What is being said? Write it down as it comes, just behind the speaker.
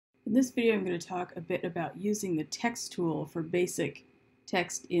In this video, I'm going to talk a bit about using the text tool for basic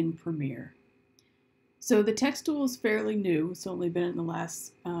text in Premiere. So the text tool is fairly new. It's only been in the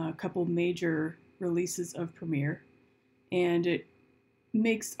last couple major releases of Premiere, and it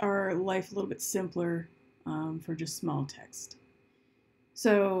makes our life a little bit simpler for just small text.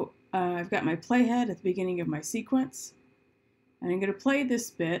 So I've got my playhead at the beginning of my sequence, and I'm going to play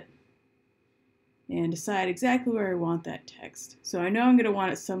this bit and decide exactly where I want that text. So I know I'm going to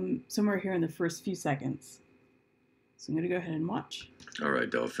want it somewhere here in the first few seconds. So I'm going to go ahead and watch. All right,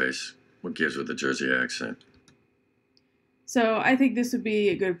 Dollface. What gives with the Jersey accent? So I think this would be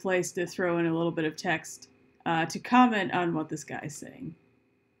a good place to throw in a little bit of text to comment on what this guy's saying.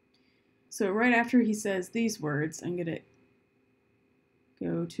 So right after he says these words, I'm going to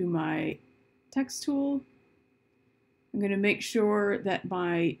go to my text tool. I'm going to make sure that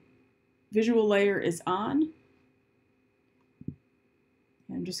my visual layer is on.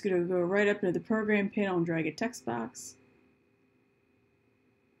 I'm just going to go right up into the program panel and drag a text box.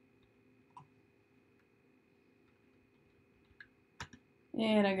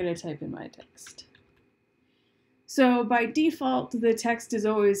 And I'm going to type in my text. So by default, the text is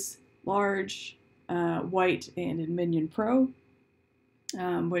always large, white, and in Minion Pro,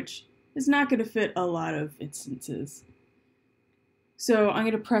 which is not going to fit a lot of instances. So I'm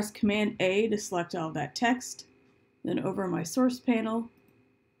going to press Command A to select all of that text. Then over my source panel,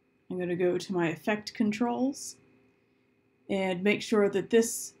 I'm going to go to my effect controls and make sure that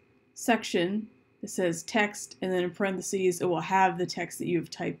this section that says text and then in parentheses it will have the text that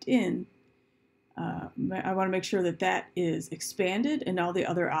you've typed in. I want to make sure that that is expanded and all the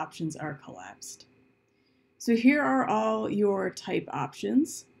other options are collapsed. So here are all your type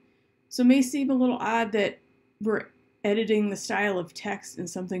options. So it may seem a little odd that we're editing the style of text in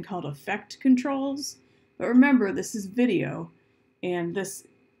something called effect controls. But remember, this is video, and this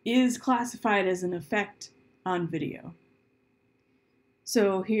is classified as an effect on video.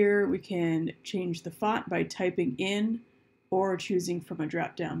 So here we can change the font by typing in or choosing from a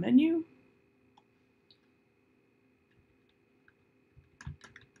drop-down menu.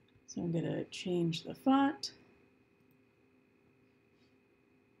 So I'm going to change the font.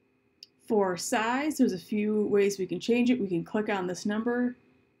 For size, there's a few ways we can change it. We can click on this number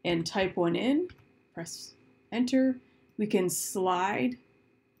and type one in, press enter. We can slide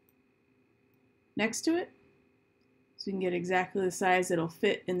next to it so we can get exactly the size that'll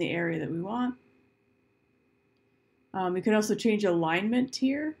fit in the area that we want. We can also change alignment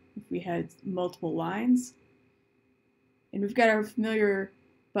here if we had multiple lines. And we've got our familiar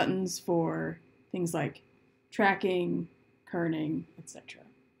buttons for things like tracking, kerning, etc.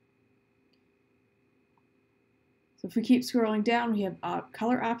 So if we keep scrolling down, we have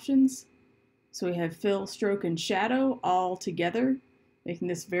color options. So we have fill, stroke, and shadow all together, making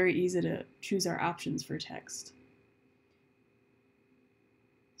this very easy to choose our options for text.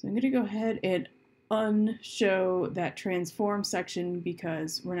 So I'm going to go ahead and unshow that transform section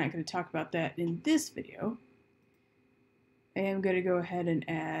because we're not going to talk about that in this video. I am going to go ahead and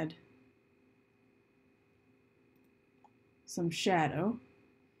add some shadow.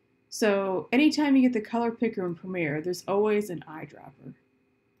 So anytime you get the color picker in Premiere, there's always an eyedropper.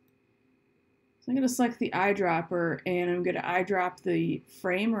 So I'm going to select the eyedropper and I'm going to eyedrop the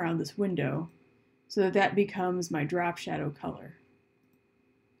frame around this window so that that becomes my drop shadow color.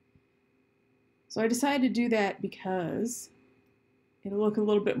 So I decided to do that because it'll look a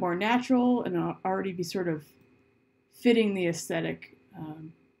little bit more natural and it'll already be sort of fitting the aesthetic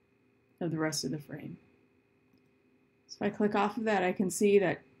of the rest of the frame. So if I click off of that, I can see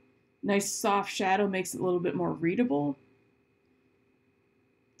that nice soft shadow makes it a little bit more readable.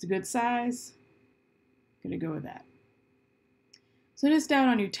 It's a good size. I'm going to go with that. So just down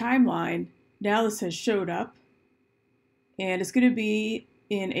on your timeline, now this has showed up, and it's going to be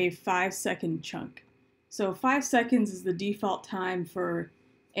in a 5-second chunk. So 5 seconds is the default time for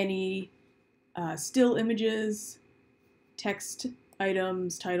any still images, text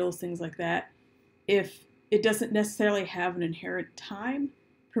items, titles, things like that. If it doesn't necessarily have an inherent time,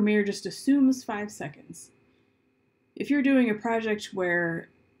 Premiere just assumes 5 seconds. If you're doing a project where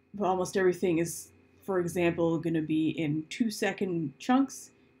almost everything is, for example, going to be in 2-second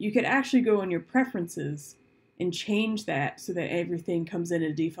chunks, you could actually go in your preferences and change that so that everything comes in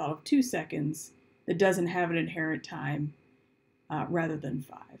a default of 2 seconds that doesn't have an inherent time rather than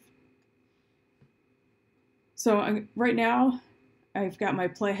 5. So right now, I've got my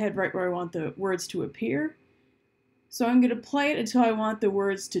playhead right where I want the words to appear. So I'm going to play it until I want the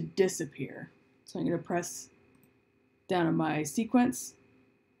words to disappear. So I'm going to press down on my sequence.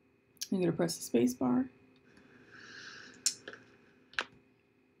 I'm going to press the space bar.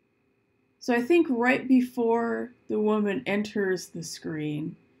 So I think right before the woman enters the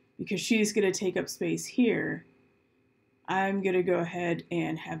screen, because she's going to take up space here, I'm going to go ahead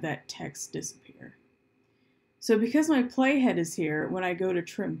and have that text disappear. So because my playhead is here, when I go to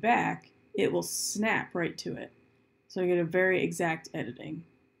trim back, it will snap right to it. So I get a very exact editing.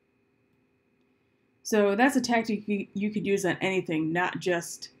 So that's a tactic you could use on anything, not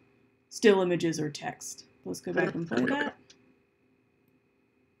just still images or text. Let's go back and play that.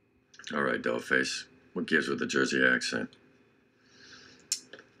 All right, Dollface. What gives with the Jersey accent?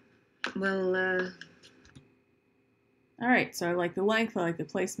 Well, All right, so I like the length, I like the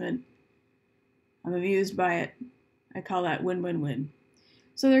placement. I'm amused by it. I call that win-win-win.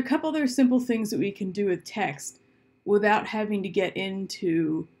 So there are a couple other simple things that we can do with text without having to get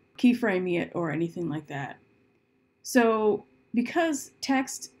into keyframing it or anything like that. So because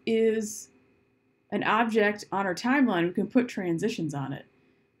text is an object on our timeline, we can put transitions on it.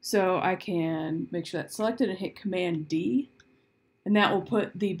 So I can make sure that's selected and hit Command D, and that will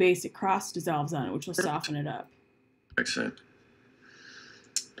put the basic cross dissolves on it, which will soften it up. Accent.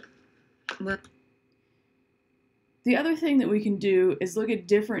 what? The other thing that we can do is look at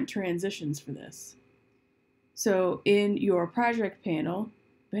different transitions for this. So in your project panel,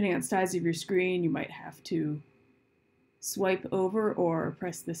 depending on the size of your screen, you might have to swipe over or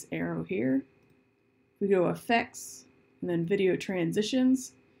press this arrow here. We go Effects, and then Video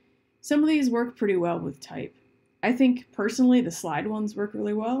Transitions. Some of these work pretty well with type. I think personally the slide ones work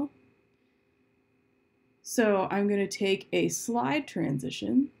really well. So I'm going to take a slide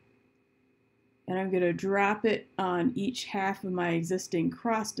transition and I'm going to drop it on each half of my existing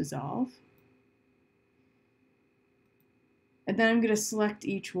cross dissolve. And then I'm going to select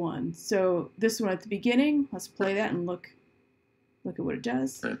each one. So this one at the beginning, let's play that and look at what it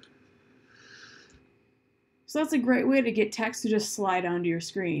does. So that's a great way to get text to just slide onto your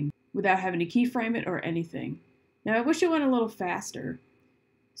screen without having to keyframe it or anything. Now I wish it went a little faster.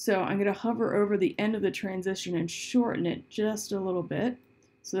 So I'm going to hover over the end of the transition and shorten it just a little bit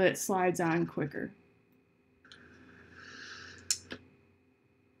so that it slides on quicker.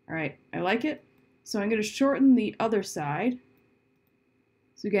 All right, I like it. So I'm going to shorten the other side.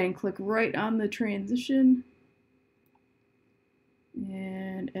 So again, click right on the transition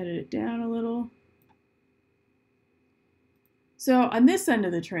and edit it down a little. So on this end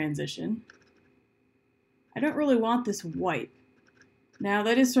of the transition, I don't really want this wipe. Now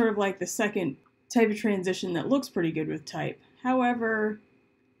that is sort of like the second type of transition that looks pretty good with type. However,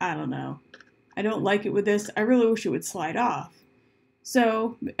 I don't know. I don't like it with this. I really wish it would slide off.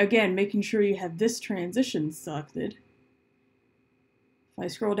 So again, making sure you have this transition selected. If I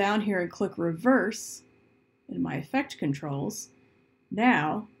scroll down here and click reverse in my effect controls,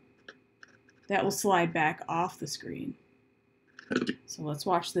 now that will slide back off the screen. So let's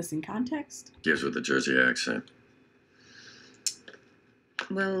watch this in context. Gives with the Jersey accent.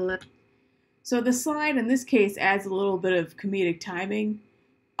 Well, So the slide in this case adds a little bit of comedic timing.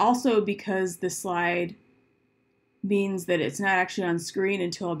 Also because the slide means that it's not actually on screen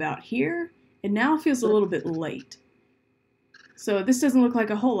until about here. It now feels a little bit late. So this doesn't look like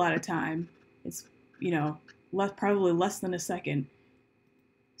a whole lot of time. It's, probably less than a second.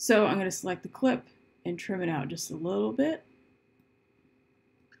 So I'm going to select the clip and trim it out just a little bit.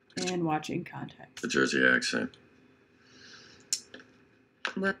 And watch in context. The Jersey accent.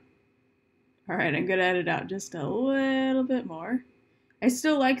 what? All right, I'm going to edit out just a little bit more. I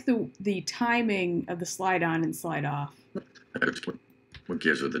still like the timing of the slide on and slide off. What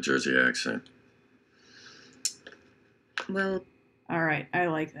gives with the Jersey accent? Well, All right, I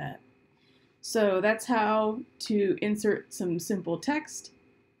like that. So that's how to insert some simple text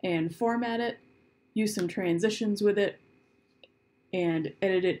and format it, use some transitions with it, and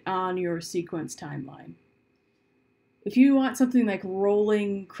edit it on your sequence timeline. If you want something like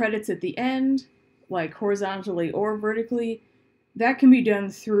rolling credits at the end, like horizontally or vertically, that can be done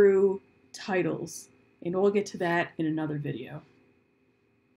through titles, and we'll get to that in another video.